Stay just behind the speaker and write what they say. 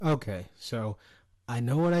Okay, so I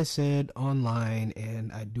know what I said online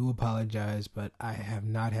and I do apologize, but I have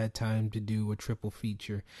not had time to do a triple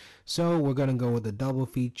feature. So we're going to go with a double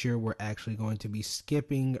feature. We're actually going to be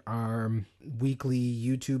skipping our weekly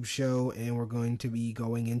YouTube show and we're going to be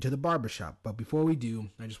going into the barbershop. But before we do,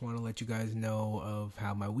 I just want to let you guys know of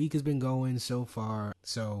how my week has been going so far.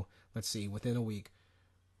 So let's see, within a week.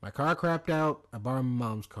 My car crapped out. I borrowed my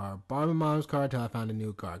mom's car. Borrowed my mom's car till I found a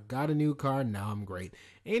new car. Got a new car. Now I'm great.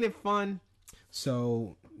 Ain't it fun?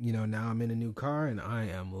 So, now I'm in a new car and I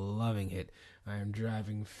am loving it. I am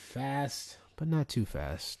driving fast, but not too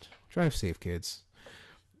fast. Drive safe, kids.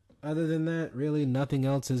 Other than that, really nothing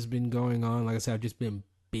else has been going on. Like I said, I've just been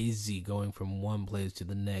busy going from one place to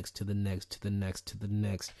the next, to the next, to the next, to the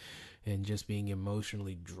next, and just being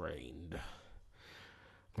emotionally drained.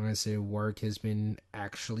 When I say work has been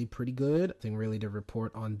actually pretty good, nothing really to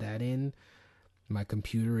report on that end. My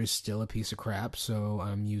computer is still a piece of crap, so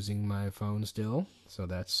I'm using my phone still. So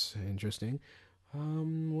that's interesting.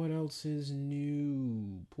 What else is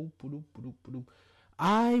new?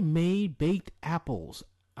 I made baked apples.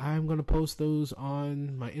 I'm going to post those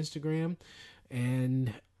on my Instagram,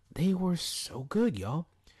 and they were so good, y'all.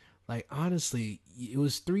 Like, honestly, it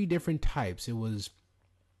was 3 different types. It was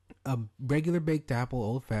a regular baked apple,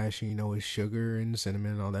 old fashioned, with sugar and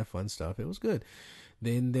cinnamon and all that fun stuff. It was good.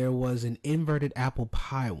 Then there was an inverted apple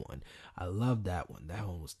pie one. I loved that one. That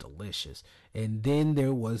one was delicious. And then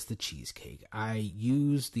there was the cheesecake. I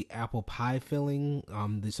used the apple pie filling,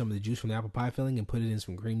 some of the juice from the apple pie filling, and put it in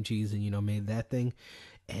some cream cheese and, made that thing.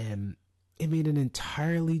 And it made an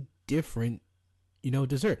entirely different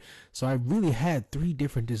dessert. So I really had 3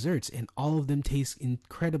 different desserts and all of them taste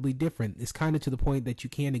incredibly different. It's kind of to the point that you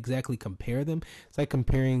can't exactly compare them. It's like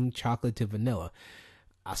comparing chocolate to vanilla.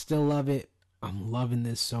 I still love it. I'm loving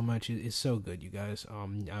this so much. It's so good, you guys.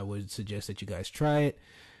 I would suggest that you guys try it.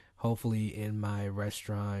 Hopefully in my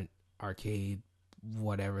restaurant, arcade,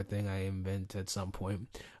 whatever thing I invent at some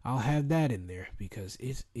point, I'll have that in there because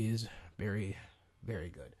it is very, very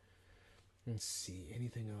good. Let's see,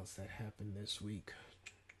 anything else that happened this week?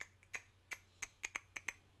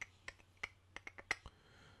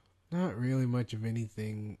 Not really much of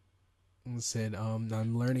anything said.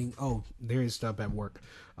 I'm learning. Oh, there is stuff at work.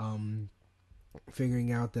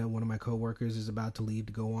 Figuring out that one of my coworkers is about to leave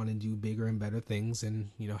to go on and do bigger and better things, and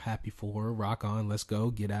happy for her. Rock on, let's go,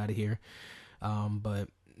 get out of here. But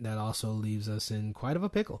that also leaves us in quite of a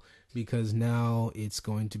pickle because now it's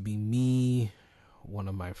going to be me, one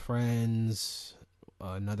of my friends,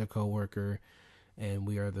 another coworker, and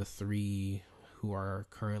we are the 3 who are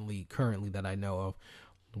currently that I know of.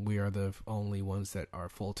 We are the only ones that are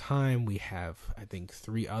full-time. We have, I think,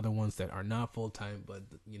 3 other ones that are not full-time, but,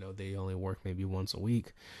 they only work maybe once a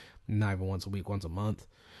week. Not even once a week, once a month.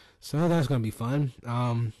 So that's going to be fun.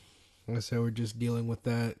 Like I said, we're just dealing with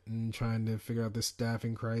that and trying to figure out this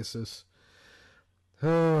staffing crisis.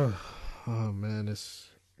 Oh man,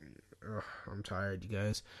 I'm tired, you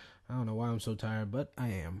guys. I don't know why I'm so tired, but I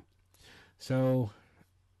am. So,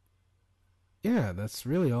 yeah, that's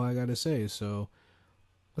really all I got to say. So,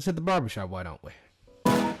 let's hit the barbershop, why don't we?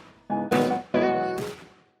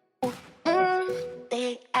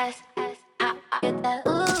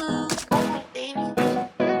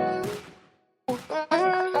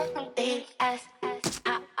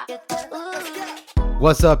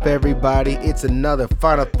 What's up, everybody? It's another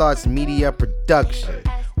Final Thoughts Media production.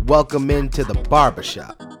 Welcome into the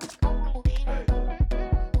barbershop.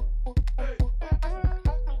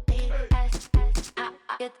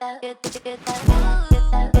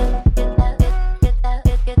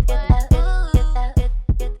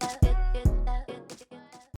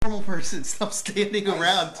 Normal person, stop standing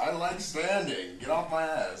around. I like standing. Get off my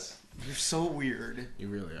ass. You're so weird. You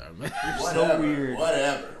really are, man. You're so weird.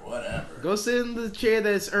 Whatever. Go sit in the chair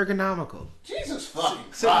that's ergonomical. Jesus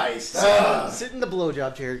fucking Christ. Sit in the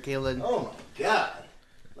blowjob chair, Kalen. Oh my God.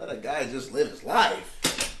 Let a guy just live his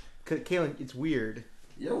life. Kalen, it's weird.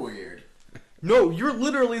 You're weird. No, you're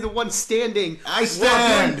literally the one standing. I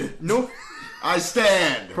stand. No. I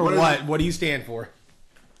stand. For what? What do you stand for?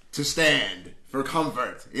 To stand. For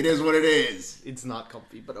comfort. It is what it is. It's not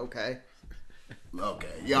comfy, but okay.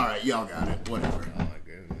 Okay. Alright, y'all got it. Whatever. Oh my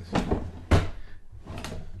goodness.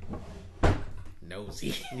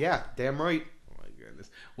 Nosy. Yeah, damn right. Oh my goodness.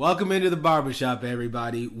 Welcome into the barbershop,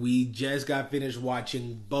 everybody. We just got finished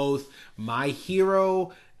watching both My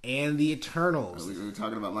Hero and The Eternals. Are we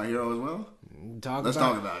talking about My Hero as well? Let's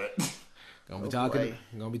talk about it. Gonna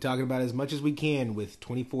be talking about as much as we can with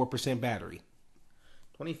 24% battery.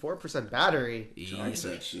 24% battery. Charge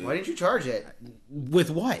that shit. Why didn't you charge it?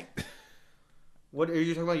 With what? What are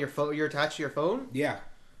you talking about? Your phone? You're attached to your phone? Yeah.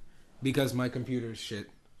 because my computer's shit.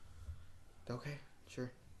 Okay,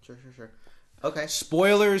 sure. Okay.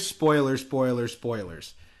 Spoilers.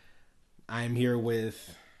 I am here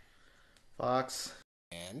with Fox.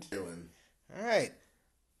 and Doing. all right.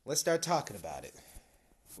 Let's start talking about it.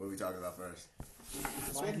 What are we talking about first?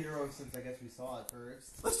 My Hero, since I guess we saw it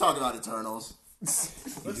first. Let's talk about Eternals.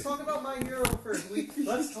 Let's talk about My Hero first.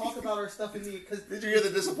 Let's talk about our stuff in the... Cause, Did you hear the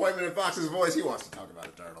disappointment in Fox's voice? He wants to talk about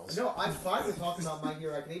Eternals. no, I'm fine with talking about My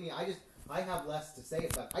Hero Academia. I have less to say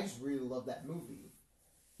about it. I just really love that movie.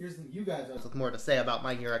 You guys have more to say about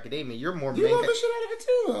My Hero Academia. You're more You manga... love the shit out of it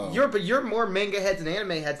too, though. You're more manga heads and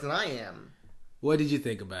anime heads than I am. What did you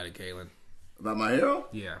think about it, Kaylin? About My Hero?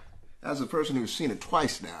 Yeah. As a person who's seen it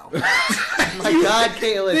twice now. My God,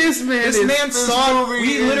 Caitlin. This man saw...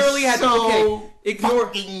 We literally had to... Okay, ignore...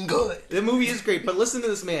 fucking good. The movie is great, but listen to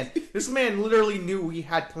this man. This man literally knew we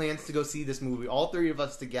had plans to go see this movie, all three of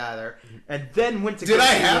us together, and then went to Did go I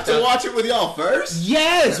see it have to without- watch it with y'all first?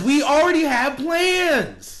 Yes, we already have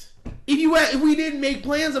plans. If we didn't make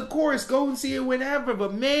plans, of course, go and see it whenever.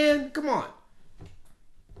 But man, come on.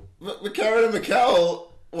 But Karen and Mikkel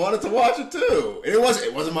wanted to watch it too. And it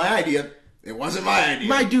wasn't my idea. It wasn't my idea.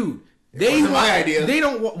 My dude, wasn't my idea. They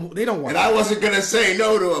don't want. And I wasn't gonna say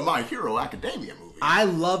no to a My Hero Academia movie. I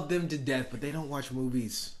love them to death, but they don't watch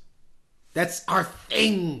movies. That's our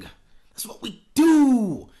thing. That's what we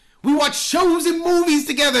do. We watch shows and movies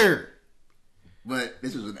together. But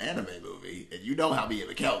this was an anime movie, and you know how me and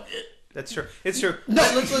Mikkel get. That's true. It's true. No,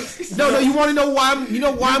 no. You want to know why? You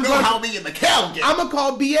know why I'm You know gonna, how me and Mikkel get. I'm gonna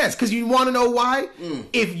call BS because you want to know why?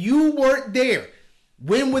 If you weren't there,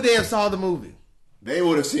 when would they have saw the movie? They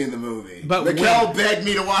would have seen the movie. But Mikkel begged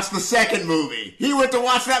me to watch the second movie. He went to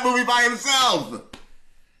watch that movie by himself.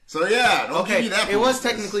 So yeah, don't give Okay, me that. it was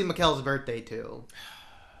bullshit. technically Mikkel's birthday, too.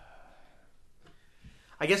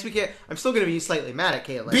 I guess we can't... I'm still going to be slightly mad at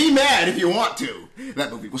Caitlin. Be mad if you want to.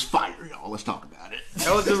 That movie was fire, y'all. Let's talk about it.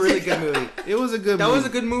 That was a really good movie. It was a good. That movie. was a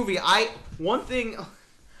good movie. One thing...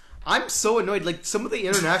 I'm so annoyed. Like, some of the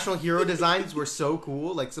international hero designs were so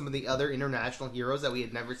cool. Like, some of the other international heroes that we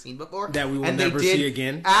had never seen before. That we will and they never did see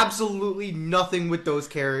again. Absolutely nothing with those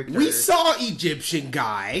characters. We saw Egyptian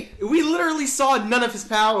guy. We literally saw none of his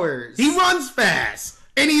powers. He runs fast,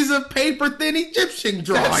 and he's a paper thin Egyptian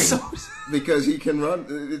drawing. That's so... Because he can run.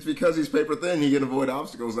 It's because he's paper thin. He can avoid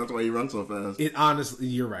obstacles. That's why he runs so fast. It honestly,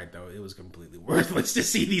 you're right though. It was completely worthless to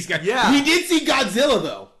see these guys. Yeah. We did see Godzilla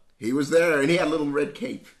though. He was there, and he had a little red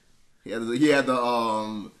cape. He had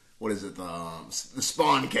the what is it? The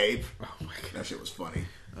Spawn cape. Oh my god. That shit was funny.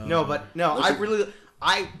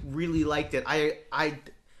 I really liked it.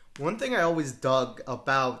 One thing I always dug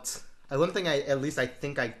about, one thing I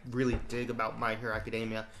think I really dig about My Hero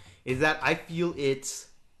Academia is that I feel it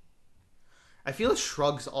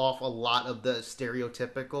shrugs off a lot of the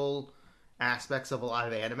stereotypical aspects of a lot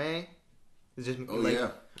of anime. It's just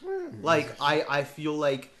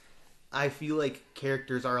I feel like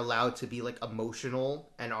characters are allowed to be like emotional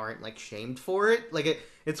and aren't like shamed for it. Like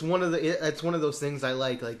it's one of those things I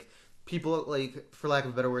like people, like, for lack of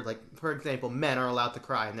a better word, like, for example, men are allowed to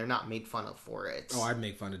cry and they're not made fun of for it. Oh, I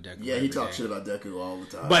make fun of Deku. Yeah, he talks shit about Deku all the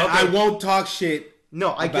time. But Okay. I won't talk shit. No,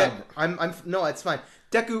 I about- get. No, it's fine.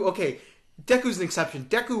 Deku's an exception.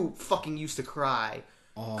 Deku fucking used to cry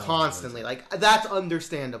constantly. Like, that's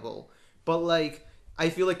understandable. But like, I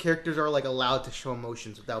feel like characters are like allowed to show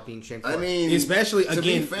emotions without being shamed. I mean, Especially, to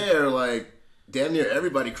again- be fair, like damn near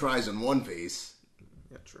everybody cries in One Piece.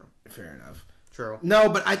 yeah, true. Fair enough. True. No,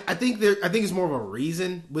 but I think it's more of a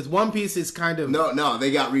reason. With One Piece, it's kind of No, they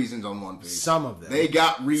got reasons on One Piece. some of them. They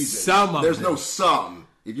got reasons. Some of There's them. no some.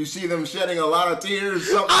 If you see them shedding a lot of tears,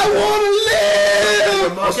 something I want to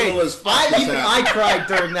live. emotional as fuck. Even I cried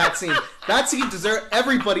during that scene. That scene deserved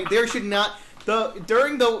everybody. There should not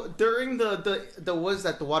during the was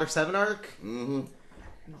that the Water 7 arc. Mm-hmm.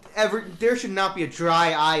 There should not be a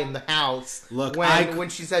dry eye in the house. Look, when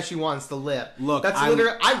she says she wants to live. Look, that's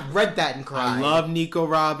literally. I read that and cried. I love Nico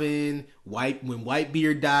Robin. When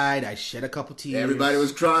Whitebeard died, I shed a couple tears. Everybody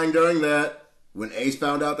was crying during that. When Ace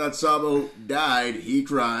found out that Sabo died, he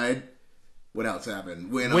cried. What else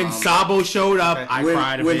happened? When Sabo showed up, I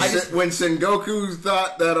cried a when, bit. when Sengoku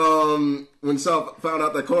thought that when Sabo found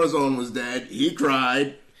out that Corazon was dead, he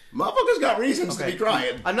cried. Motherfuckers got reasons to be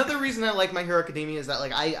crying. Another reason I like My Hero Academia is that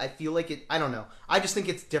like I feel like it. I don't know. I just think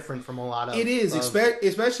it's different from a lot of. It is,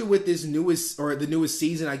 especially with this the newest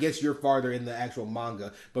season. I guess you're farther in the actual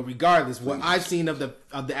manga, but regardless, what I've seen of the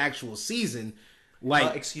actual season,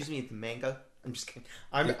 like excuse me, the manga. I'm just kidding.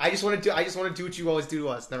 I just want to do what you always do to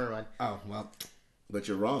us. Never mind. oh well, But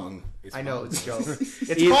you're wrong. I know it's a joke.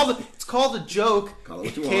 It's called a joke. Call it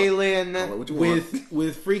what you want. Kaylin Call it what you want.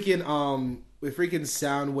 with freaking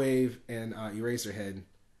Soundwave and Eraserhead,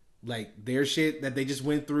 like their shit that they just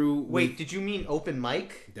went through. Wait, did you mean open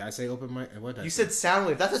mic? Did I say open mic? What did I You say? said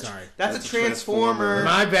Soundwave. Sorry. That's a transformer.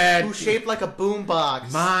 My bad. Who's shaped like a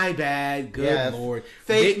boombox. My bad. Good lord.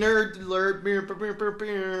 Fake nerd alert. Beer, beer, beer,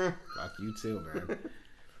 beer. Fuck you too, man.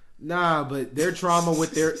 Nah, but their trauma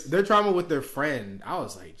with their friend, I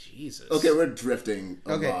was like, Jesus. Okay, we're drifting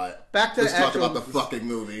a lot. Back to Let's the talk actual... about the fucking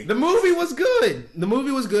movie. The movie was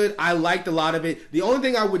good. I liked a lot of it. The only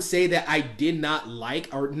thing I would say that I did not like,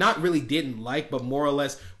 or not really didn't like, but more or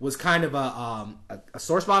less was kind of a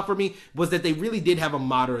sore spot for me, was that they really did have a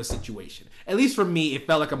moderate situation. At least for me, it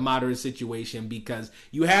felt like a moderate situation because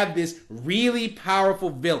you have this really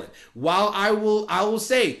powerful villain. While I will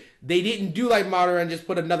say they didn't do like Madara and just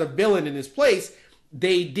put another villain in his place,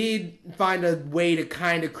 they did find a way to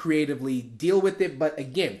kind of creatively deal with it. But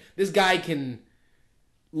again, this guy can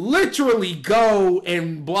literally go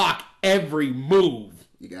and block every move.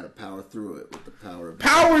 You gotta power through it with the power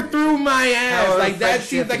of through my ass. Power like of that friendship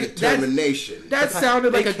seems like and determination. That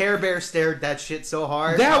sounded like a Care Bear stared that shit so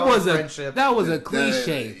hard. That was friendship. a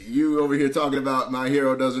cliche. You over here talking about my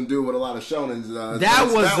hero doesn't do what a lot of shonens does.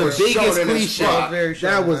 That was the biggest shonen as cliche. fuck.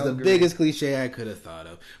 That was the biggest cliche I could have thought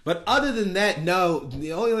of. But other than that, no.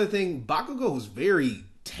 The only other thing, Bakugo was very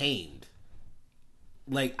tamed.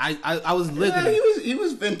 Like I was looking. Yeah, he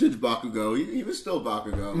was vintage Bakugo. He was still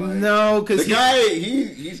Bakugo. Like, no, because the guy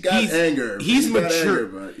he's got anger. He's mature.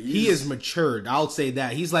 But he is matured. I'll say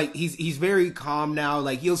that. He's like he's very calm now.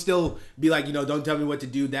 Like he'll still be like, don't tell me what to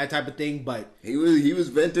do, that type of thing. But he was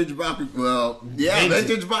vintage Bakugo. Well, yeah,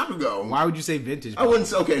 vintage Bakugo. Why would you say vintage? I wouldn't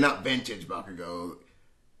say not vintage Bakugo,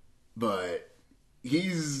 but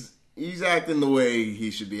he's acting the way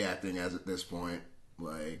he should be acting as at this point.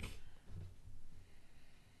 Like.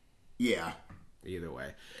 Yeah. Either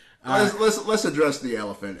way. Let's address the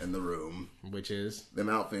elephant in the room. Which is? Them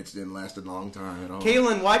outfits didn't last a long time at all.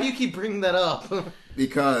 Kaylin, why do you keep bringing that up?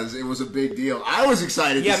 Because it was a big deal. I was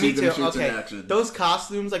excited to see them shoot in action. Those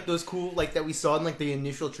costumes, like those cool, like that we saw in like the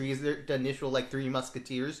initial like Three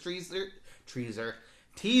Musketeers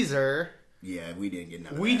teaser. Yeah, we didn't get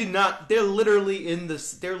none of that. We did not. They're literally in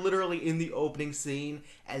the opening scene,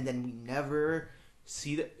 and then we never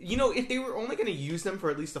see that. If they were only going to use them for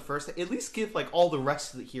at least the first, at least give like all the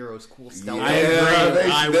rest of the heroes cool stealth. Yeah,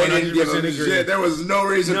 I didn't give them shit. There was no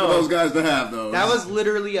reason for those guys to have those. That was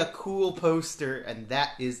literally a cool poster, and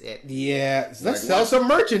that is it. Yeah, let's sell some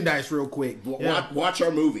merchandise real quick. Watch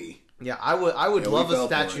our movie. Yeah, I would love a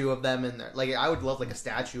statue of them in there. Like I would love like a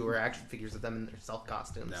statue or action figures of them in their self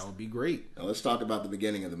costumes. That would be great. Now let's talk about the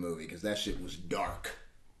beginning of the movie because that shit was dark.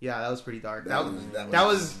 Yeah, that was pretty dark. The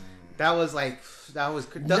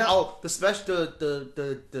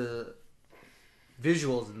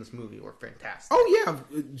visuals in this movie were fantastic. Oh yeah,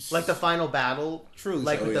 like the final battle, truly.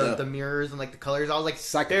 Like the mirrors and like the colors. I was like,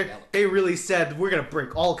 they really said we're gonna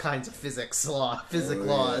break all kinds of physics laws.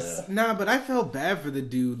 Yeah. Nah, but I felt bad for the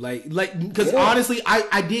dude, like because honestly,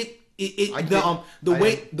 I did. The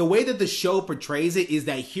way that the show portrays it is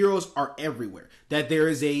that heroes are everywhere. That there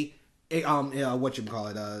is a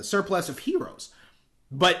surplus of heroes.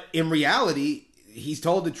 But in reality, he's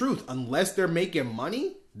told the truth. Unless they're making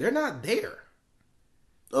money, they're not there.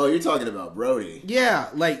 Oh, you're talking about Brody. Yeah,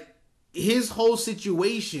 like his whole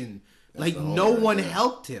situation, like no one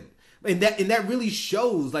helped him. And that really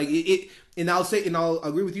shows like it and I'll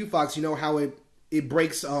agree with you, Fox, how it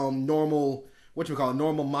breaks normal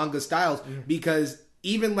manga styles because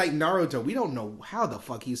even like Naruto, we don't know how the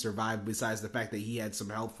fuck he survived besides the fact that he had some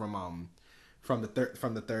help from the third.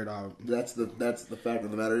 That's the fact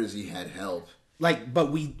of the matter is he had help. Like,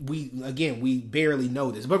 but we barely know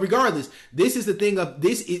this. But regardless, this is the thing of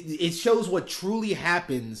this. It shows what truly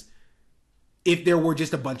happens if there were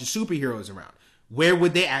just a bunch of superheroes around. Where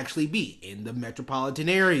would they actually be? In the metropolitan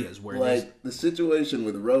areas, where the situation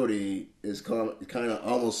with Rhodey is kind of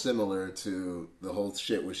almost similar to the whole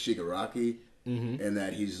shit with Shigaraki, in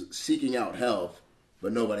that he's seeking out help,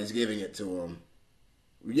 but nobody's giving it to him.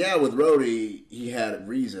 Yeah, with Rhodey, he had a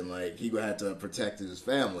reason. Like, he had to protect his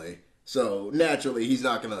family. So, naturally, he's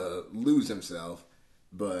not going to lose himself.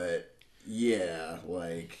 But, yeah,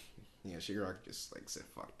 like... Yeah, Shigaraki just, said,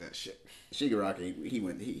 fuck that shit. Shigaraki, he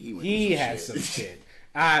went He had some shit.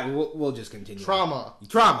 We'll just continue. Trauma.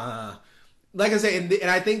 Like I said,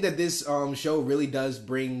 and I think that this show really does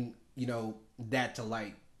bring, that to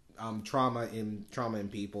light. Trauma in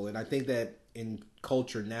people. And I think that in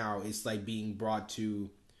culture now, it's being brought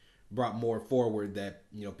more forward that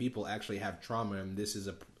people actually have trauma, and this is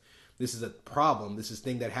this is a problem. This is a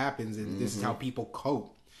thing that happens, and this is how people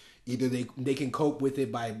cope. Either they can cope with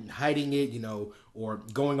it by hiding it, or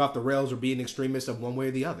going off the rails or being extremists of one way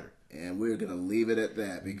or the other. And we're going to leave it at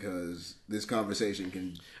that because this conversation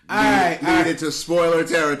can lead into spoiler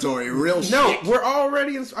territory real shit. No,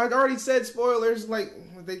 I already said spoilers, like,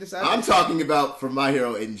 they decided. I'm talking about for My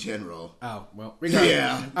Hero in general. Oh, well, regardless.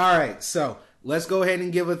 Yeah. All right, so let's go ahead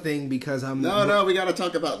and give a thing because No, we got to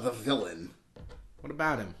talk about the villain. What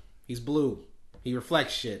about him? He's blue. He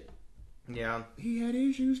reflects shit. Yeah. He had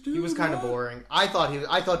issues too. He was kind of boring. I like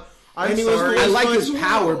his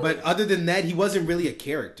power, but other than that, he wasn't really a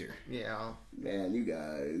character. Yeah. Man, you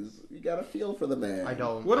guys, you got to feel for the man. I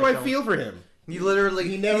don't. What do I feel for him? He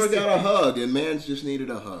never got a hug, and man's just needed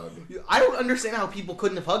a hug. I don't understand how people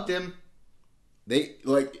couldn't have hugged him.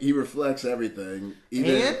 He reflects everything.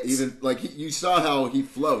 Even you saw how he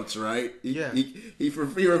floats, right? He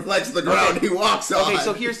reflects the ground he walks on. Okay,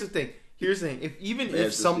 so here's the thing.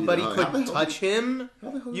 If somebody couldn't touch him,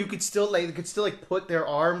 you could still put their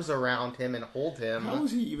arms around him and hold him. How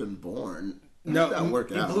was he even born? No, that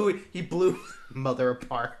work out. He blew mother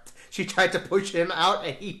apart. She tried to push him out,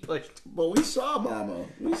 and he pushed. But we saw Mama.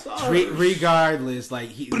 We saw her. Regardless,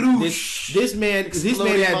 like this man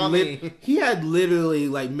had literally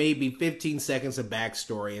like maybe 15 seconds of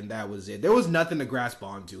backstory, and that was it. There was nothing to grasp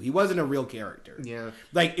onto. He wasn't a real character. Yeah,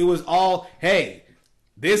 like it was all, hey,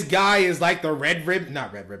 this guy is like the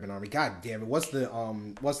not Red Ribbon Army. God damn it! What's the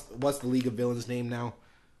League of Villains name now?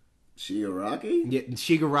 Shigaraki? Yeah,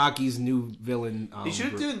 Shigaraki's new villain. They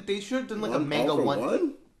should have done like a manga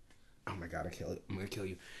one. Oh my god, I'm gonna kill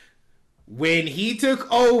you. When he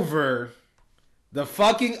took over the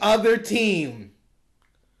fucking other team,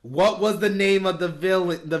 what was the name of the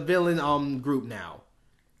villain group now?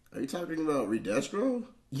 Are you talking about Redestro?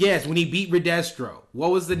 Yes, when he beat Redestro. What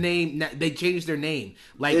was the name? They changed their name.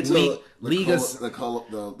 Like it's the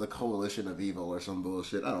Coalition of Evil or some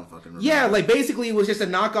bullshit. I don't fucking remember. Yeah, like basically it was just a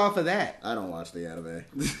knockoff of that. I don't watch the anime.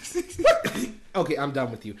 Okay, I'm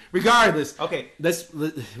done with you. Regardless. Okay.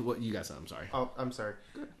 What you got something, I'm sorry. Oh, I'm sorry.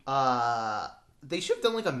 They should have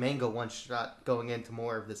done like a manga one shot going into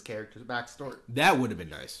more of this character's backstory. That would have been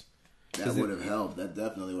nice. That would have helped. That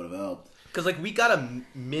definitely would have helped. Because like we got a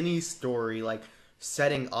mini story like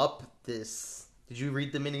setting up this. Did you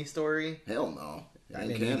read the mini story? Hell no. I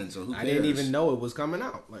didn't even know it was coming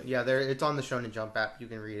out. Like, yeah, it's on the Shonen Jump app. You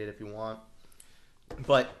can read it if you want.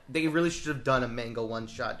 But they really should have done a manga one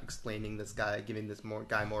shot explaining this guy, giving this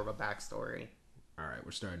guy more of a backstory. All right,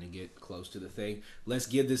 we're starting to get close to the thing. Let's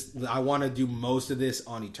give this. I want to do most of this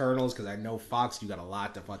on Eternals because I know Fox, you got a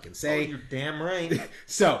lot to fucking say. Oh, you're damn right.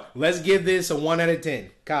 So let's give this a 1 out of 10.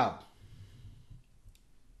 Kyle,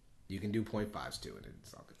 you can do 0.5s to it.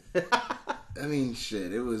 It's all good. I mean,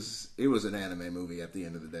 shit. It was an anime movie. At the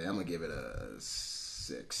end of the day, I'm gonna give it a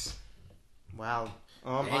 6. Wow.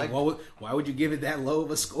 Why would you give it that low of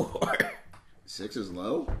a score? 6 is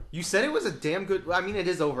low. You said it was a damn good. I mean, it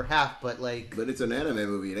is over half, but like. But it's an anime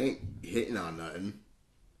movie. It ain't hitting on nothing.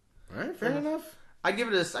 All right, fair enough. I'd give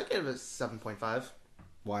it a 7.5.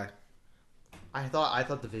 Why? I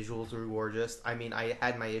thought the visuals were gorgeous. I mean, I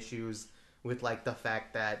had my issues with like the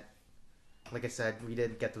fact that, like I said, we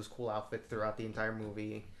didn't get those cool outfits throughout the entire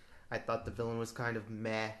movie. I thought the villain was kind of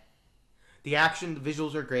meh. The action, the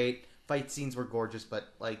visuals are great. Fight scenes were gorgeous, but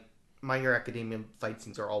like My Hero Academia fight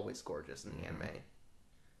scenes are always gorgeous in the anime.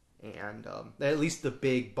 And at least the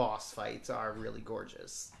big boss fights are really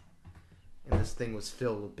gorgeous. And this thing was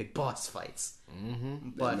filled with big boss fights. Mm-hmm.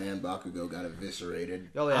 But that man Bakugo got eviscerated.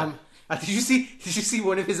 Oh yeah. Did you see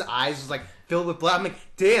one of his eyes was like filled with blood? I'm like,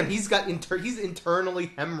 damn, he's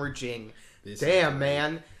internally hemorrhaging. Damn,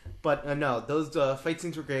 man. But no, those fight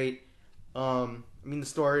scenes were great. I mean, the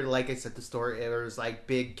story, like I said, there was like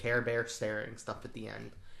big Care Bear staring stuff at the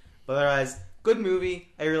end. But otherwise, good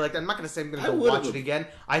movie. I really liked it. I'm not gonna say I'm gonna go watch it again.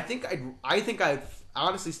 I think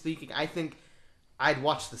honestly speaking, I think I'd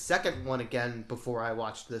watch the second one again before I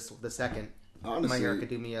watched the second honestly, My Hero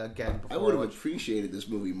Academia again. I would have appreciated this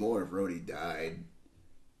movie more if Rhodey died.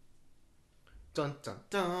 Dun dun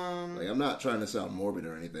dun. Like, I'm not trying to sound morbid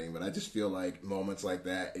or anything, but I just feel like moments like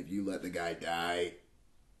that, if you let the guy die,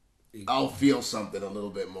 I'll feel something a little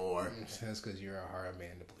bit more. That's because you're a hard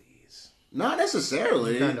man to please. Not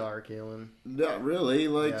necessarily. You kind of are, Kalen. Not really.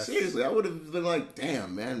 Like, seriously, I would have been like,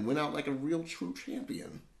 damn, man, went out like a real true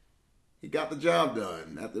champion. He got the job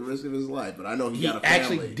done at the risk of his life, but I know he got a family.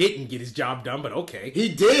 Actually didn't get his job done, but okay. He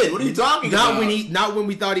did. What are you talking about? Not when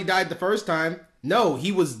we thought he died the first time. No,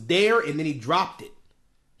 he was there and then he dropped it.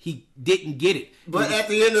 He didn't get it. But at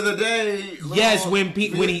the end of the day, yes, when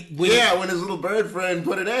his little bird friend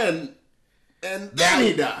put it in. and then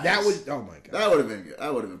he dies. That was, oh my god. That would have been good. I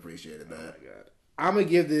would have appreciated that. Oh my god. I'm gonna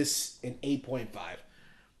give this an 8.5.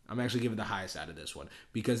 I'm actually giving the highest out of this one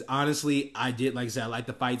because honestly, I did, like I said, I like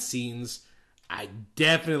the fight scenes. I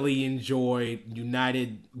definitely enjoyed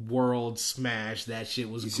United World Smash. That shit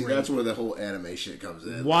was See, great. that's where the whole anime shit comes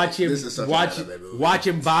in. Watching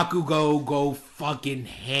Watching Baku go fucking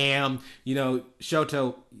ham. You know,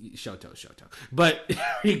 Shoto. But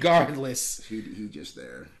regardless, he just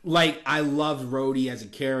there. like, I loved Rhodey as a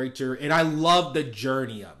character, and I loved the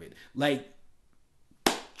journey of it. Like,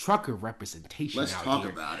 trucker representation. Let's out talk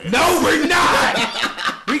here. about it. No, we're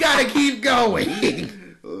not. We gotta keep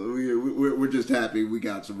going. We're just happy we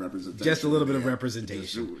got some representation. Just a little bit of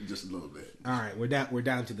representation. Just a little bit. All right, we're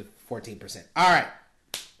down to the 14%. All right,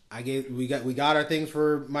 we got our things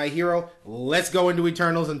for My Hero. Let's go into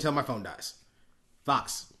Eternals until my phone dies.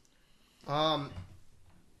 Fox. We'll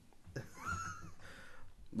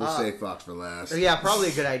save Fox for last. Yeah, probably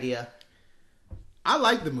a good idea. I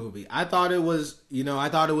liked the movie. I thought it was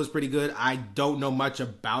pretty good. I don't know much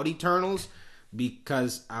about Eternals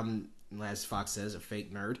because I'm, as Fox says, a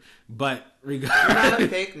fake nerd. But You're not a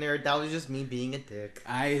fake nerd. That was just me being a dick.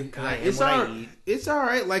 It's all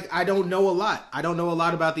right. Like, I don't know a lot. I don't know a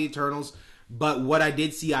lot about the Eternals, but what I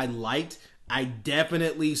did see, I liked. I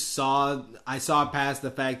definitely saw past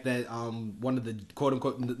the fact that one of the quote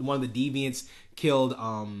unquote one of the deviants killed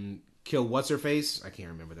what's her face. I can't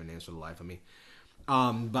remember their names for the life of me. But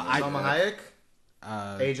Salma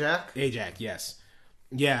Hayek, Ajax, yes.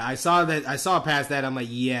 Yeah, I saw past that. I'm like,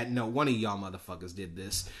 yeah, no, one of y'all motherfuckers did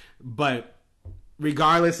this. But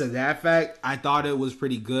regardless of that fact, I thought it was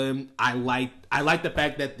pretty good. I liked the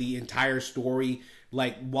fact that the entire story,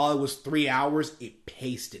 like, while it was 3 hours, it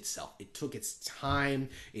paced itself. It took its time.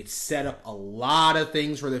 It set up a lot of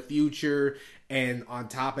things for the future. And on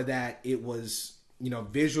top of that, it was,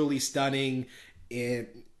 visually stunning.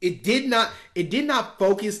 It did not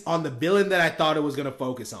focus on the villain that I thought it was going to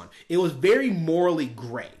focus on. It was very morally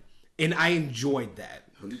gray, and I enjoyed that.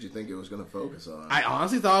 Who did you think it was going to focus on? I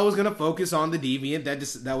honestly thought it was going to focus on the deviant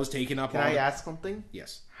that was taken up. Can I ask something?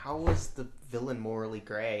 Yes. How was the villain morally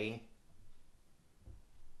gray?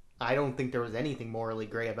 I don't think there was anything morally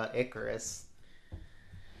gray about Icarus.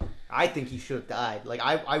 I think he should have died. Like,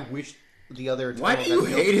 I wish the other... Why do you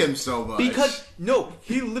hate him so much? Because, no,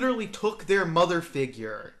 he literally took their mother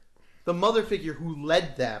figure, the mother figure who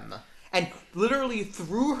led them, and literally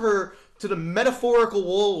threw her to the metaphorical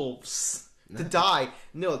wolves to die.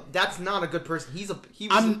 No, that's not a good person.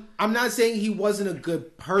 I'm not saying he wasn't a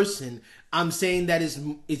good person. I'm saying that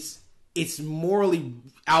it's morally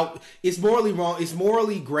out. It's morally wrong. It's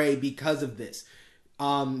morally gray because of this.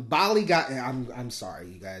 Bali guy. I'm sorry,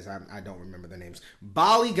 you guys. I don't remember their names.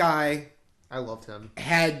 Bali guy. I loved him.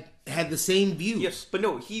 Had the same view. Yes, but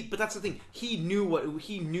no. But that's the thing. He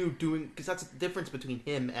knew doing, because that's the difference between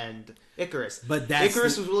him and Icarus. But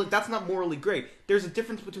Icarus was really, that's not morally gray. There's a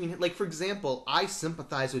difference between, like, for example, I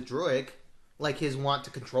sympathize with Droic, like his want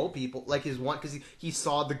to control people, like his want, because he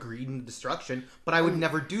saw the greed and destruction. But I would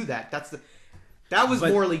never do that. That was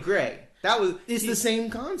morally gray. It's the same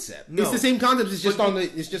concept. No. It's the same concept. It's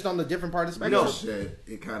just on the different part of the spectrum. No shit.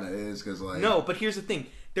 It kind of is because, like, no. But here's the thing.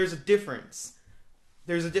 There's a difference.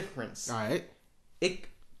 All right.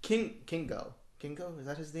 Kingo, is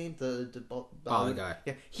that his name? The Bali guy.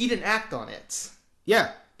 Yeah, he didn't act on it.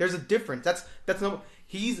 Yeah. There's a difference. That's no.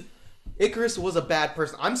 Icarus was a bad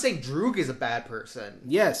person. I'm saying Droog is a bad person.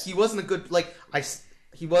 Yes. He wasn't a good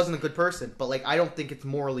he wasn't a good person, but like I don't think it's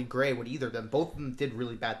morally gray with either of them. Both of them did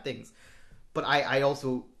really bad things. But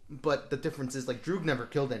but the difference is, like, Droog never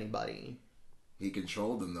killed anybody. He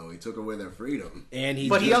controlled them, though. He took away their freedom. And he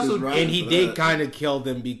did kind of kill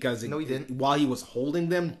them because no, he didn't. While he was holding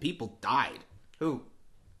them, people died. Who?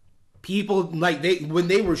 People, like, when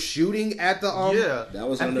they were shooting at the yeah, that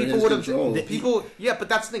was under his control. Yeah, but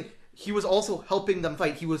that's the thing. He was also helping them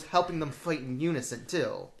fight. He was helping them fight in unison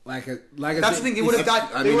too. That's the thing. They would have died.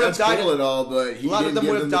 I mean, that's cool and all, but a lot of them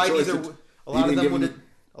would have died either. A lot of them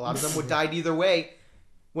would have died either way.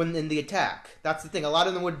 When in the attack, that's the thing. A lot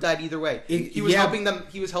of them would have died either way. He was helping them.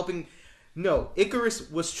 He was helping. No, Icarus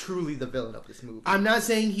was truly the villain of this movie. I'm not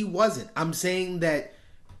saying he wasn't. I'm saying that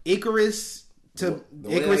Icarus. The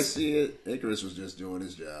way I see it, Icarus was just doing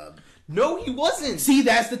his job. No, he wasn't. See,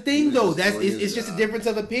 that's the thing, though. It's just a difference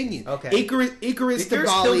of opinion. Okay. Icarus to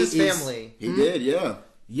Bali killed his family. He did, yeah.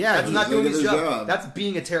 Yeah, that's not doing his job. That's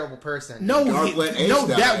being a terrible person. No,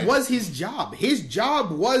 that was his job. His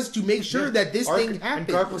job was to make sure that this thing happened.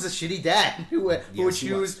 And Garp was a shitty dad who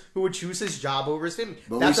would choose his job over his family.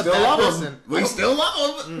 But that's we still love him. We still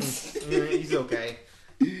love him. He's okay.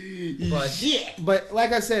 But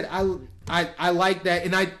like I said, I like that,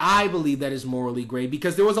 and I believe that is morally gray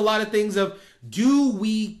because there was a lot of things of, do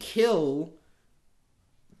we kill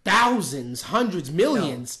thousands, hundreds,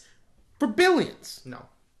 millions for billions? No.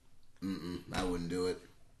 I wouldn't do it.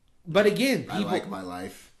 But again, I like my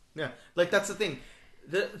life. Yeah, like that's the thing.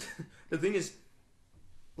 The thing is,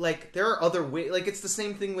 like, there are other ways. Like, it's the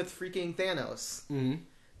same thing with freaking Thanos. Mm-hmm.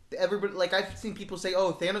 Everybody, like, I've seen people say,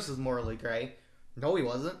 "Oh, Thanos is morally gray." No, he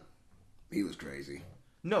wasn't. He was crazy.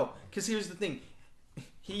 No, because here's the thing.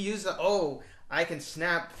 He used I can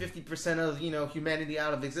snap 50% of humanity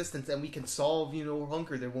out of existence, and we can solve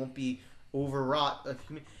hunger. There won't be overwrought of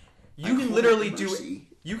human. You can literally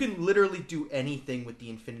do anything with the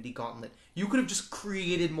Infinity Gauntlet. You could have just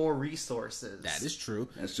created more resources. That is true.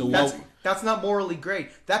 That's not morally gray.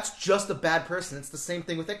 That's just a bad person. It's the same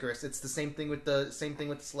thing with Icarus. It's the same thing with the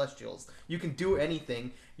Celestials. You can do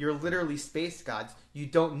anything. You're literally space gods. You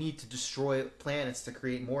don't need to destroy planets to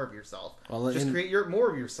create more of yourself. Just create more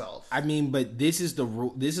of yourself. I mean, but this is the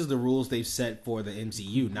rules they've set for the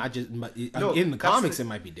MCU. Not just in the comics, it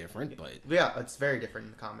might be different, but yeah, it's very different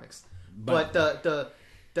in the comics. But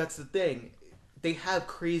that's the thing. They have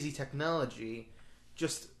crazy technology.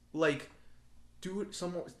 Just like do it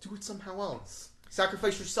somehow else.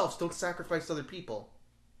 Sacrifice yourselves. Don't sacrifice other people.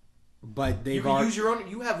 But you can use your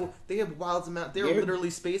own. They have wild amount. They're literally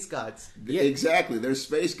space gods. Yeah, exactly. They're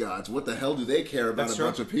space gods. What the hell do they care about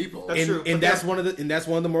bunch of people? That's true. And that's one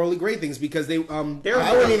of the morally great things because they I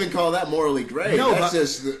wouldn't even call that morally great. No, that's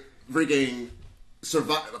just the freaking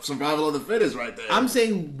survival of the fittest right there. I'm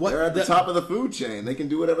saying they're at the top of the food chain. They can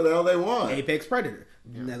do whatever the hell they want. Apex predator.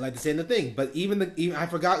 Yeah. Like to say the thing, but even I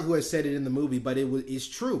forgot who has said it in the movie, but it's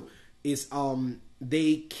true. It's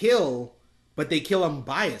they kill. But they kill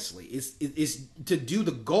unbiasedly. It's to do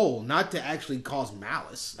the goal, not to actually cause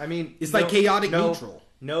malice. I mean, it's like chaotic neutral.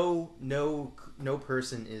 No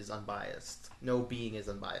person is unbiased. No being is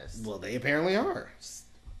unbiased. Well, they apparently are.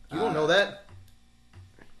 You don't know that.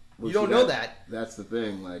 You don't know that. That's the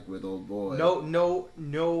thing. Like with Old Boy.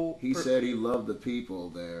 No. He said he loved the people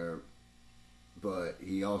there, but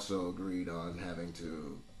he also agreed on having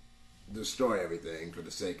to destroy everything for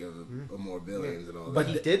the sake of more billions and all that. But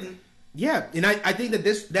he didn't. Yeah, and I think that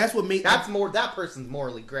that's what made that person's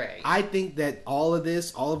morally gray. I think that all of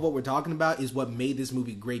what we're talking about is what made this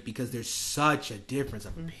movie great because there's such a difference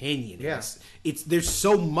of opinion. Yeah. It's there's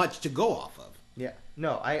so much to go off of. Yeah.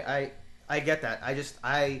 No, I get that. I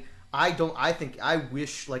think I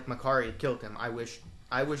wish like Makkari had killed him. I wish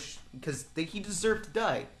because he deserved to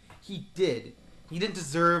die. He did. He didn't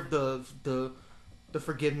deserve the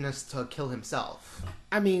forgiveness to kill himself.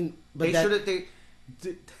 I mean, but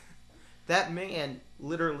that man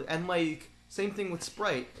literally, and like same thing with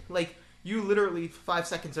Sprite. Like you literally 5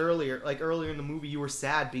 seconds earlier in the movie, you were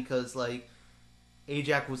sad because like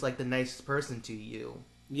Ajax was like the nicest person to you.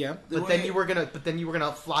 Yeah, but then you were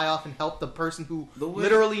gonna fly off and help the person who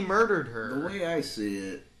literally murdered her. The way I see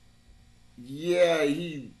it, yeah,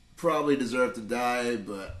 he probably deserved to die,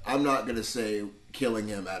 but I'm not gonna say killing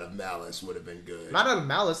him out of malice would have been good. Not out of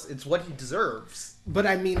malice, it's what he deserves. But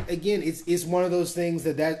I mean, again, it's one of those things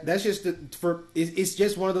that's just it's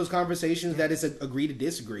just one of those conversations that is agree to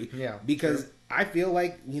disagree. Yeah, because I feel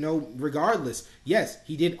like regardless, yes,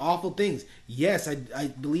 he did awful things. Yes, I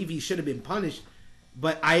believe he should have been punished,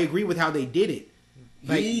 but I agree with how they did it.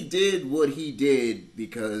 Like, he did what he did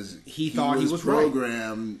because he thought he was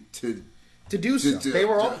programmed right. to do so. They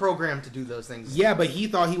were all programmed to do those things. Yeah, but he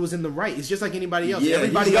thought he was in the right. It's just like anybody else. Yeah,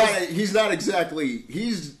 everybody else. He's not exactly.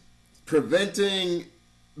 He's preventing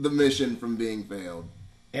the mission from being failed.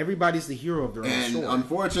 Everybody's the hero of their own story. And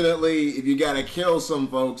unfortunately, if you got to kill some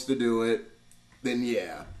folks to do it, then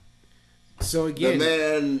yeah. So again, the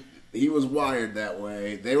man, he was wired that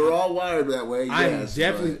way. They were all wired that way. I'm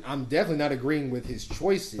definitely not agreeing with his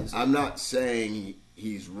choices. I'm not saying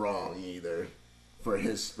he's wrong either. For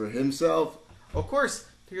himself, of course.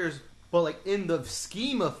 But like in the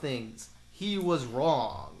scheme of things, he was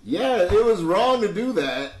wrong. Yeah, it was wrong to do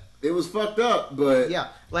that. It was fucked up, but yeah,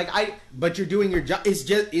 But you're doing your job. It's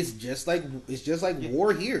just like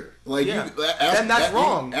war here. Like, yeah. And that's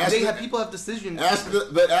wrong. People have decisions. Ask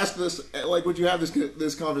this, like, would you have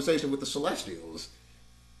this conversation with the Celestials?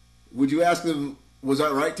 Would you ask them, was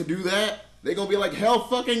I right to do that? They're gonna be like, hell,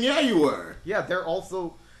 fucking yeah, you were. Yeah, they're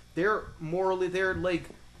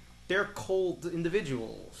cold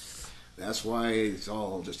individuals. That's why it's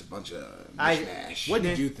all just a bunch of mishmash. What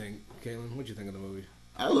did you think, Caitlin? What did you think of the movie?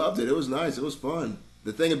 I loved it. It was nice. It was fun.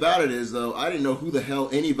 The thing about it is, though, I didn't know who the hell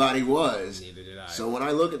anybody was. Neither did I. So when I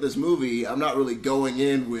look at this movie, I'm not really going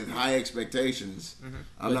in with high expectations.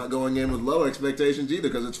 I'm not going in with low expectations either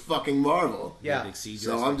because it's fucking Marvel. Yeah.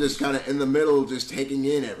 So I'm just kind of in the middle, just taking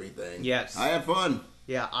in everything. Yes. I had fun.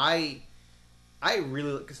 Yeah, I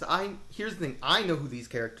really, because here's the thing, I know who these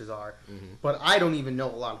characters are, but I don't even know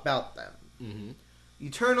a lot about them.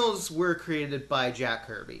 Eternals were created by Jack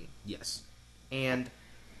Kirby, Yes. and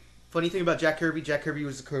funny thing about Jack Kirby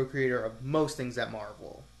was the co-creator of most things at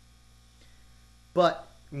Marvel. But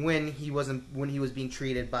when he was being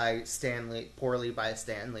treated by poorly by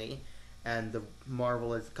Stanley, and the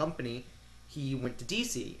Marvel as a company, he went to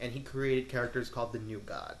DC and he created characters called the New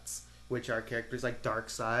Gods, which are characters like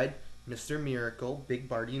Darkseid, Mr. Miracle, Big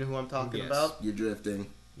Bard. You know who I'm talking about? You're drifting.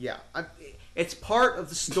 Yeah, it's part of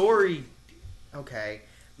the story. Okay,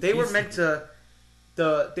 they were meant to.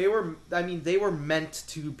 They were meant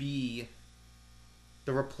to be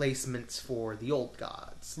the replacements for the old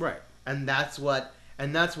gods, Right. and that's when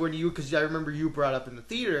because I remember you brought up in the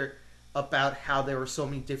theater about how there were so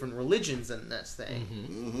many different religions in this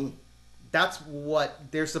thing. That's what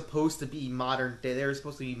they're supposed to be modern day. They're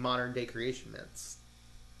supposed to be modern day creation myths.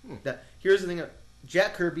 Here's the thing: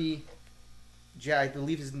 Jack Kirby, I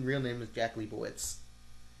believe his real name is Jack Leibowitz.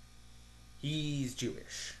 He's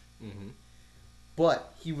Jewish.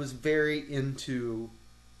 But he was very into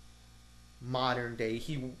modern day.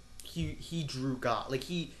 He drew God. Like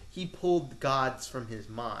he pulled gods from his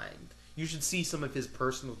mind. You should see some of his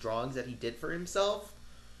personal drawings that he did for himself.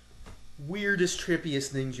 Weirdest, trippiest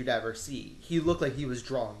things you'd ever see. He looked like he was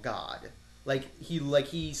drawing God. Like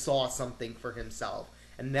he saw something for himself.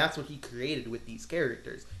 And that's what he created with these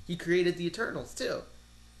characters. He created the Eternals too.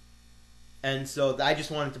 And so I just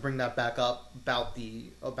wanted to bring that back up about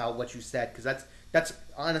what you said, because that's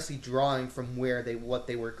honestly drawing from what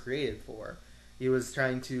they were created for. He was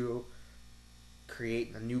trying to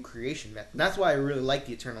create a new creation myth. And that's why I really like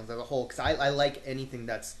the Eternals as a whole, because I like anything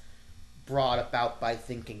that's brought about by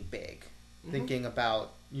thinking big, thinking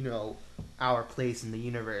about our place in the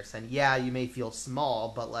universe. And yeah, you may feel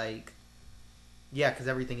small, but because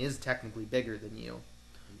everything is technically bigger than you.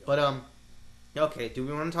 But okay, do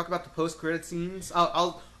we want to talk about the post-credit scenes?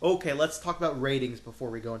 Okay, let's talk about ratings before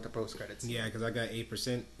we go into post-credit scenes. Yeah, because I got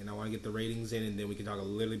 8%, and I want to get the ratings in, and then we can talk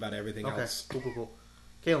literally about everything else. Cool.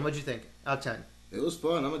 Caleb, what'd you think? Out of 10. It was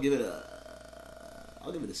fun. I'll give it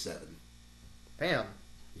a 7. Bam.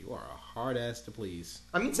 You are a hard ass to please.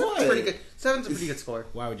 I mean, 7's pretty good. 7's a pretty good score.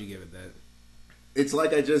 Why would you give it that? It's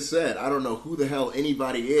like I just said. I don't know who the hell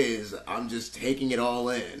anybody is. I'm just taking it all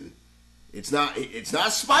in. It's not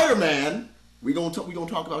Spider-Man. We gonna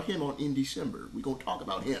talk about him in December. We gonna talk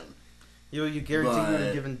about him. You guarantee you would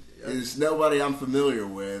have given. It's nobody I'm familiar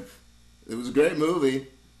with. It was a great movie,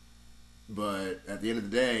 but at the end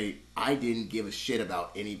of the day, I didn't give a shit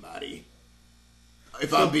about anybody.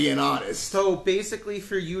 If I'm being honest. So basically,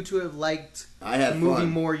 for you to have liked the movie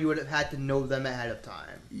more, you would have had to know them ahead of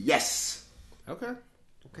time. Yes. Okay.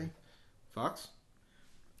 Fox?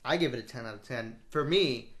 I give it a 10 out of 10. For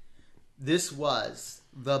me, this was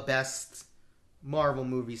the best Marvel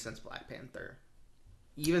movie since Black Panther.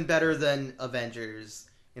 Even better than Avengers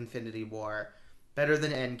Infinity War. Better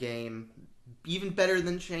than Endgame. Even better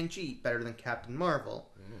than Shang-Chi. Better than Captain Marvel.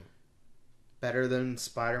 Better than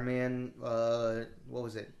Spider-Man, what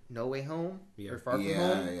was it? No Way Home? Yeah. Or Far From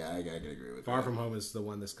Home? Yeah, I can agree with that. Far From Home is the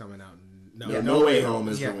one that's coming out. No Way Home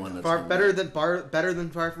is the one that's better than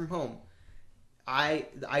Far From Home.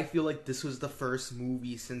 I feel like this was the first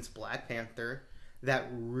movie since Black Panther that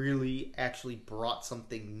really actually brought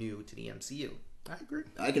something new to the MCU. I agree.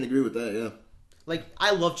 I can agree with that, yeah. Like,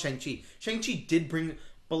 I love Shang-Chi. Shang-Chi did bring...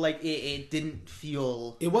 But, like, it didn't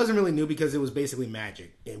feel... It wasn't really new because it was basically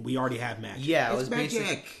magic. And we already have magic. Yeah, it was magic.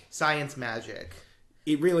 basic science magic.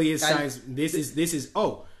 It really is science. This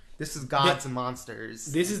is gods and monsters.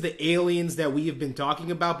 This is the aliens that we have been talking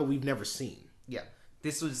about, but we've never seen. Yeah.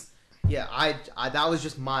 This was... Yeah, I that was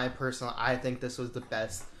just my personal... I think this was the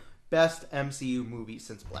best MCU movie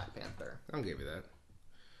since Black Panther. I'll give you that.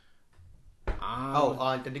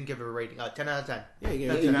 I didn't give it a rating. 10 out of 10. Yeah, you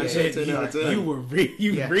gave it 10 out of 10.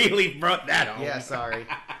 You really brought that on. Yeah, sorry.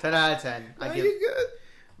 10 out of 10. You good?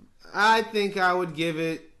 I think I would give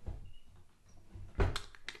it... I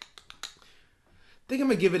think I'm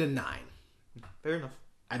going to give it a 9. Fair enough.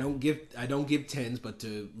 I don't give 10s, but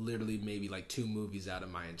to literally maybe like 2 movies out of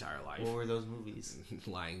my entire life. What were those movies?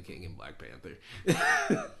 Lion King and Black Panther.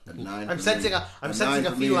 A 9 I'm sensing a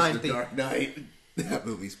feline theme. Dark Knight. That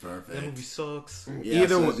movie's perfect. That movie sucks. Yeah,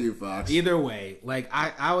 Either says way- you, Fox. Either way, like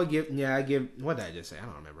I would give, I give, what did I just say? I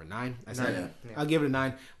don't remember. 9? I said, Nine, yeah. I'll give it a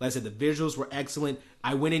 9. Like I said, the visuals were excellent.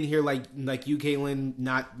 I went in here like you, Caitlin,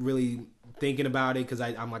 not really thinking about it because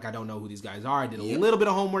I'm like, I don't know who these guys are. I did a little bit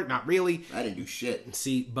of homework, not really. I didn't do shit.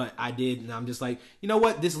 See, but I did, and I'm just like, you know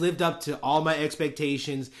what? This lived up to all my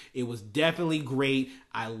expectations. It was definitely great.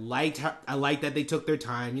 I liked that they took their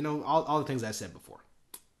time. You know, all the things I said before.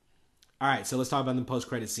 All right, so let's talk about the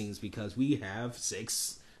post-credit scenes because we have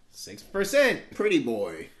 6%. Pretty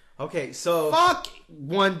boy. Okay, so Fuck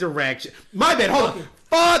One Direction. My bad. Hold on.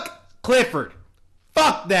 Fuck Clifford.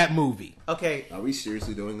 Fuck that movie. okay, Are we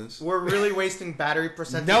seriously doing this? we're really wasting battery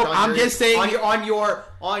percentage. No, on I'm your, just saying-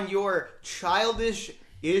 on your childish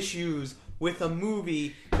issues with a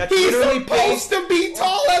movie that He's literally supposed to be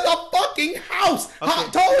tall as a fucking house.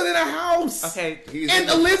 Taller than a house. Okay, He's And in-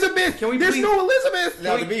 Elizabeth. Can we There's please- no Elizabeth.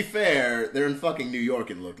 Now, to be fair, they're in fucking New York,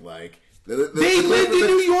 it looked like. The They lived in the-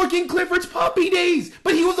 New York in Clifford's puppy days,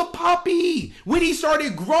 but he was a puppy. When he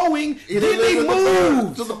started growing, He then lived they in the moved.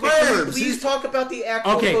 burbs. To the Okay, burbs. please talk about the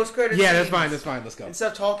actual Okay, post-credit yeah, that's scenes fine. That's fine. Let's go.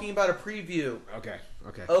 instead of talking about a preview. Okay.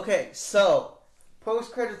 Okay, so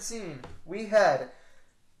post-credit scene, we had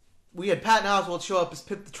Patton Oswalt show up as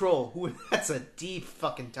Pip the Troll. Who that's a deep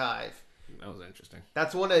fucking dive. That was interesting.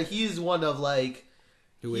 That's he's one of like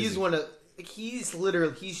Who is he's he? one of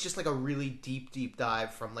he's just like a really deep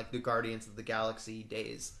dive from like the Guardians of the Galaxy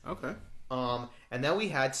days. Okay. And then we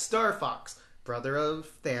had Star Fox, brother of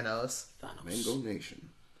Thanos. Mango Nation.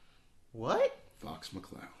 What? Fox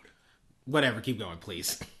McCloud. Whatever. Keep going,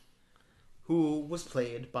 please. Who was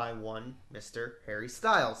played by one Mr. Harry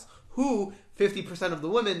Styles, who 50% of the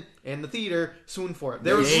women in the theater swooned for.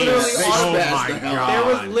 There was Yes. literally They Oh spazzed my the hell God. there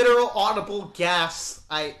was literal audible gas.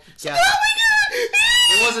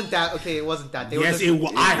 It wasn't that. Okay, it wasn't that. They were Yes, just, it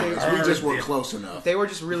was. I We heard just were it. close enough. They were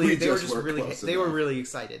just really. We They were just just were really. close They were enough. really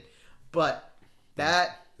excited. But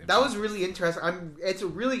that was really interesting. It's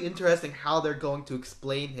really interesting how they're going to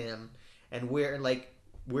explain him and where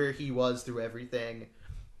he was through everything.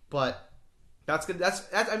 But that's good. That's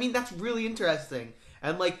really interesting.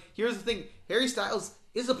 And here's the thing: Harry Styles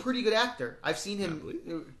is a pretty good actor. I've seen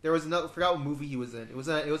him. There was another. I forgot what movie he was in. I think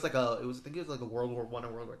it was like a World War I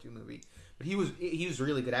or World War II movie. But he was a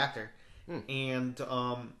really good actor. And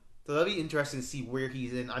so that'll be interesting to see where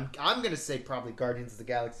he's in. I'm gonna say probably Guardians of the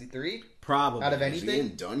Galaxy 3 Probably. out of Is he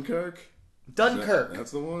anything. in Dunkirk? Dunkirk. That's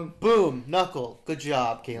the one? Boom, Knuckle. Good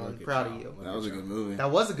job, Kalen. Good Proud job. of you. That was a good movie. That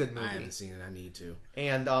was a good I movie. haven't seen it. I need to.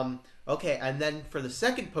 And okay, and then for the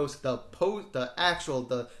second that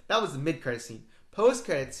was the mid credit scene. Post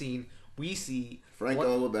credit scene, we see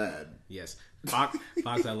Franco Abad. Yes. Fox,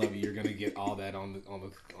 I love you. You're gonna get all that on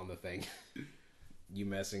the thing. You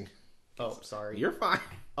messing? Oh, sorry. You're fine.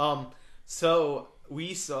 So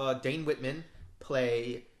we saw Dane Whitman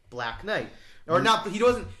play Black Knight. Or not, he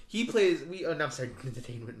doesn't. He plays. No, I'm sorry.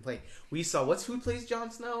 Dane Whitman play. We saw who plays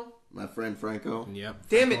Jon Snow? My friend Franco. Yep.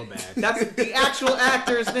 Damn Franco it! Abad. That's the actual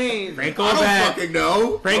actor's name. Franco I don't Abad. fucking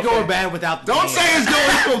know. Franco Okay. Abad without the Don't name. say his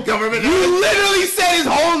government government. You literally said his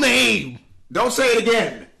whole name. Don't say it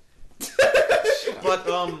again.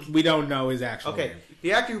 But We don't know his actual okay, name.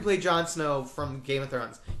 the actor who played Jon Snow from Game of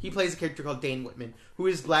Thrones, he plays a character called Dane Whitman, who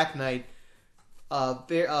is Black Knight.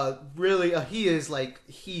 He is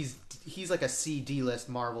he's like a C/D list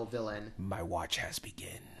Marvel villain. My watch has begun.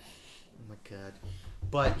 Oh my god!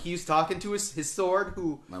 But he's talking to his sword,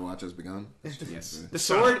 who My watch has begun. Yes. the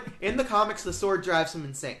sword in the comics, the sword drives him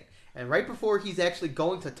insane. And right before he's actually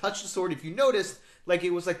going to touch the sword, if you noticed,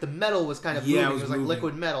 it was the metal was kind of Yeah, moving. it was like moving.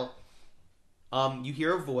 liquid metal. You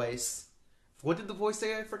hear a voice. What did the voice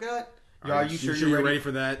say? I forgot. Are you sure you're ready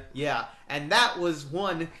for that? Yeah, and that was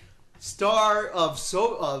one star of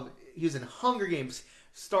he was in Hunger Games,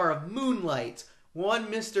 star of Moonlight, one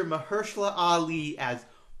Mr. Mahershala Ali as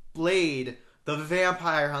Blade, the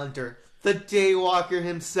vampire hunter, the Daywalker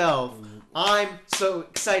himself. I'm so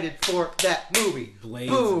excited for that movie.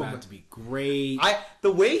 Blade's Boom. about to be great.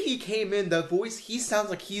 The way he came in, the voice, he sounds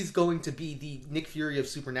like he's going to be the Nick Fury of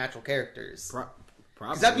supernatural characters. Probably.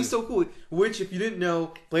 Because that'd be so cool. Which, if you didn't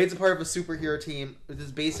know, Blade's a part of a superhero team. This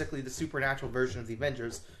is basically the supernatural version of the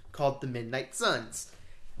Avengers called the Midnight Suns.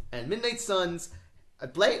 And Midnight Suns,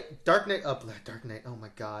 Dark Knight. Oh my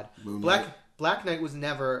God, Moonlight. Black Knight was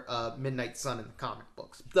never a Midnight Sun in the comic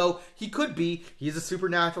books, though he could be. He's a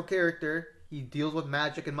supernatural character. He deals with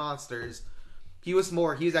magic and monsters. He was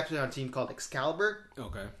actually on a team called Excalibur,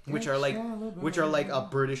 Okay. which are like a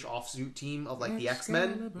British offsuit team of the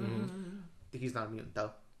X-Men. He's not a mutant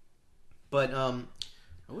though. But I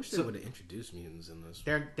wish they would have introduced mutants in this.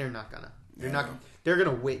 they're not gonna. They're not. They're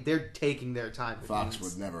gonna wait. They're taking their time. Fox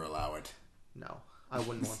would never allow it. No, I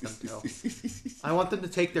wouldn't want them to. I want them to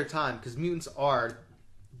take their time because mutants are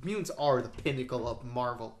the pinnacle of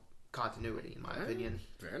Marvel continuity, in my opinion.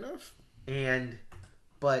 Fair enough.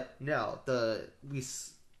 But no,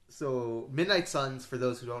 so Midnight Suns, for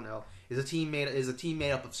those who don't know, is a team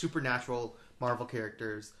made up of supernatural Marvel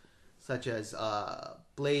characters such as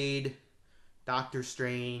Blade, Doctor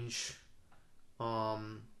Strange,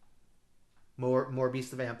 Morbius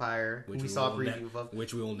the Vampire, Which we saw a preview of,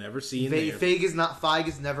 which we will never see in there. Feige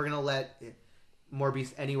is never gonna let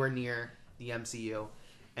Morbius anywhere near the MCU,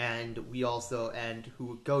 and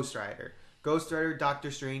Ghost Rider. Ghost Rider, Doctor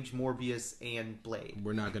Strange, Morbius, and Blade.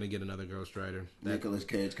 We're not gonna get another Ghost Rider. Nicolas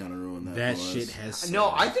Cage kind of ruined that. That for shit us. has. No,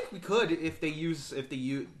 I think we could if they use.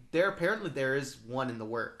 There apparently there is one in the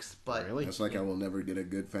works, but Really? That's like I will never get a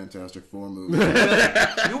good Fantastic Four movie.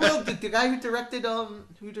 you will. The guy who directed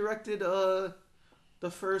the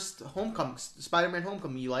first Spider-Man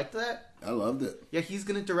Homecoming. You liked that? I loved it. Yeah, he's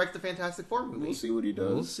gonna direct the Fantastic Four movie. We'll see what he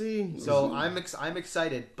does. We'll see. So I'm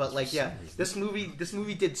excited, but like this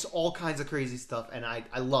movie did all kinds of crazy stuff, and I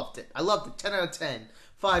loved it. I loved it. 10 out of 10,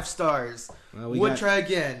 5 stars. Would try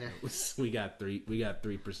again. We got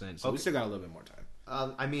 3%, so we still got a little bit more time.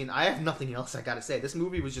 I mean, I have nothing else I gotta say. This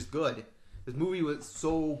movie was just good. This movie was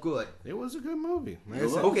so good. It was a good movie. Like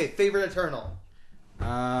Okay, favorite Eternal.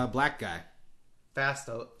 Black guy.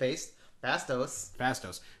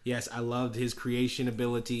 Fastos. Yes, I loved his creation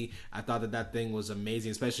ability. I thought that thing was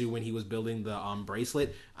amazing, especially when he was building the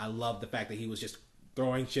bracelet. I loved the fact that he was just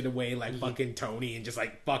throwing shit away like fucking Tony and just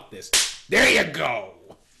like, fuck this. There you go.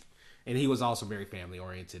 And he was also very family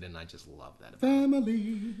oriented, and I just love that about him.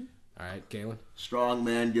 Family. All right, Galen. Strong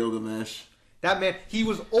man Gilgamesh. That man, he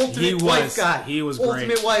was ultimate wife guy. He was ultimate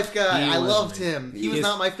great. wife guy. I was loved amazing. him. He was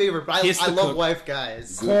not my favorite, but I love wife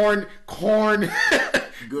guys. Corn.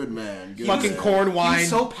 Good man. Good Fucking man. corn He wine. was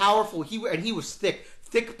so powerful. He was thick.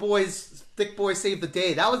 Thick boys save the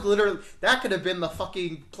day. That was literally that could have been the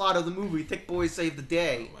fucking plot of the movie. Thick boys save the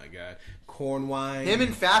day. Oh my god, corn wine. Him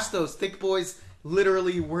and Fastos, thick boys,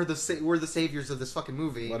 literally were the saviors of this fucking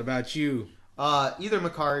movie. What about you? Either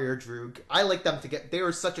Makari or Droog. I like them to get. They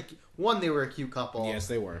were they were a cute couple. Yes,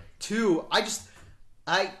 they were. 2,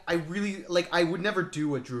 I really like. I would never do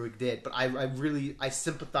what Druid did, but I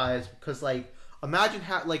sympathize because like imagine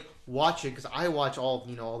how like watching because I watch all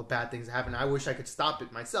the bad things that happen. I wish I could stop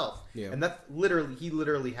it myself. Yeah. And that's he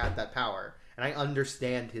literally had that power, and I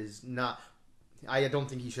understand his not. I don't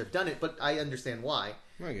think he should have done it, but I understand why.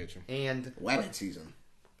 I get you. And Wabbit season.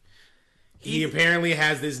 He apparently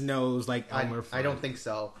has this nose like Elmer Fudd. I don't think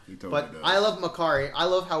so. He totally But does. I love Makari. I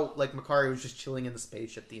love how like Makari was just chilling in the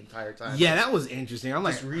spaceship the entire time. Yeah, that was interesting. I'm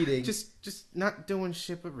Just like reading. just not doing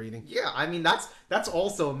shit but reading. Yeah, I mean that's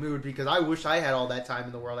also a mood because I wish I had all that time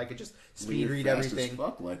in the world. I could just speed read Fast everything. As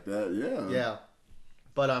fuck like that. Yeah. Yeah.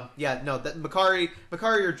 But that Makari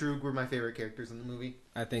or Droog were my favorite characters in the movie.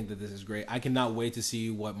 I think that this is great. I cannot wait to see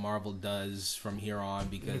what Marvel does from here on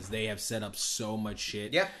because they have set up so much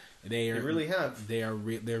shit. Yeah. They really have. They're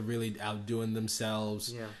really outdoing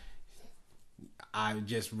themselves. Yeah. I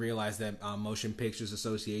just realized that Motion Pictures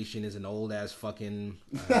Association is an old ass fucking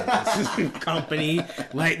company.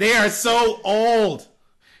 Like they are so old,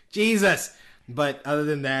 Jesus. But other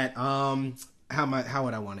than that, how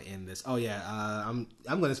would I want to end this? Oh yeah, I'm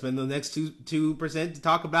gonna spend the next 2% to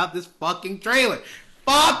talk about this fucking trailer.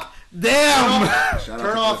 Fuck them. Shout Turn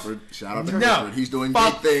out off. to Clifford. Shout out to No. Clifford. He's doing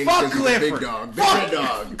Fuck- big things. fuck 'cause he's a Clifford. big dog. Fuck Big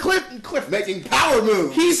dog. Cliff. Making power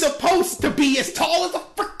moves. He's supposed to be as tall as a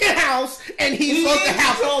freaking house, and he's supposed to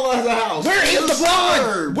have. tall as a house. Where In is the blonde?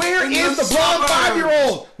 suburbs. Where In is the blonde suburbs.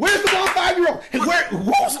 5-year-old? Where's the blonde 5-year-old? And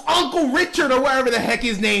who's Uncle Richard or whatever the heck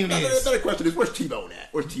his name The is? better question is, where's T-Bone at?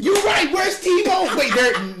 Where's T-Bone? You're right. Where's T-Bone? Wait,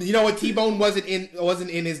 you know what? T-Bone wasn't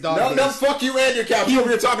in his dog. No, days. fuck you and your cap. We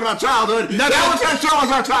were talking about childhood. No, that was gonna show us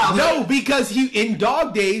our childhood. No, because he in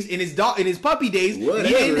dog days, in his puppy days, Whatever.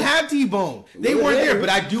 he didn't have T-Bone. They weren't there, Whatever. but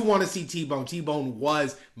I do want to see T-Bone. T-Bone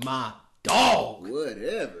was my dog.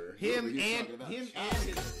 Whatever. Him What were you and talking about? him and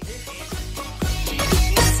his.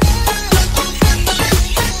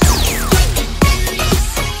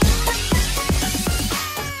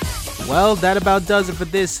 Well, that about does it for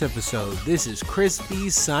this episode. This is Chris B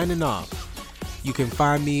signing off. You can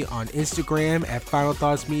find me on Instagram at Final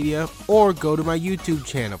Thoughts Media or go to my YouTube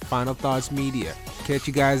channel, Final Thoughts Media. Catch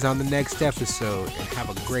you guys on the next episode and have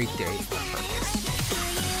a great day.